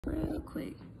Real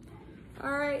quick.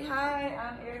 All right, hi,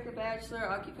 I'm Erica Bachelor,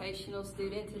 occupational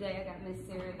student. Today I got Miss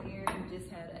Sarah here who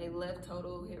just had a left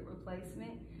total hip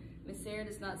replacement. Miss Sarah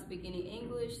does not speak any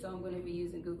English, so I'm going to be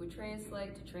using Google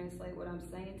Translate to translate what I'm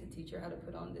saying to teach her how to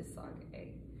put on this sock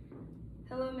aide.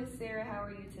 Hello, Miss Sarah, how are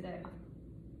you today?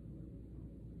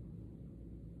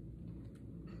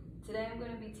 Today I'm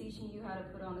going to be teaching you how to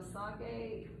put on a sock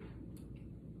aide.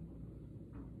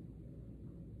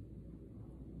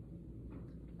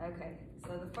 Okay,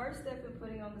 so the first step in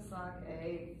putting on the sock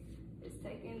aide is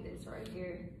taking this right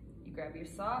here. You grab your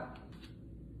sock,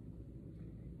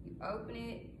 you open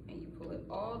it, and you pull it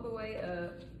all the way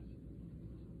up,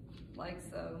 like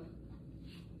so,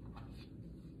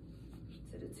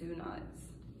 to the 2 knots.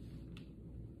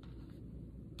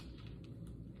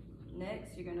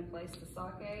 Next, you're gonna place the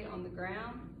sock aide on the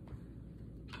ground.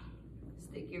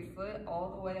 Stick your foot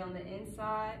all the way on the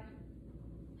inside,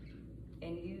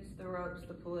 and use the ropes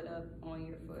to pull it up on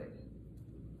your foot.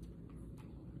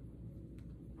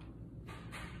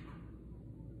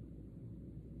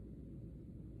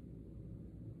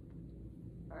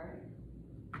 All right.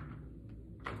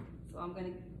 So I'm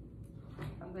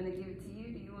gonna give it to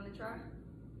you. Do you want to try?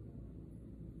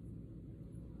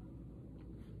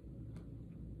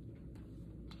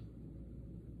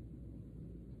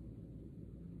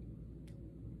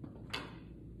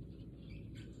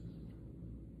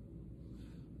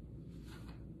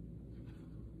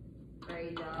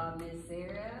 Great job, Miss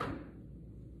Sarah.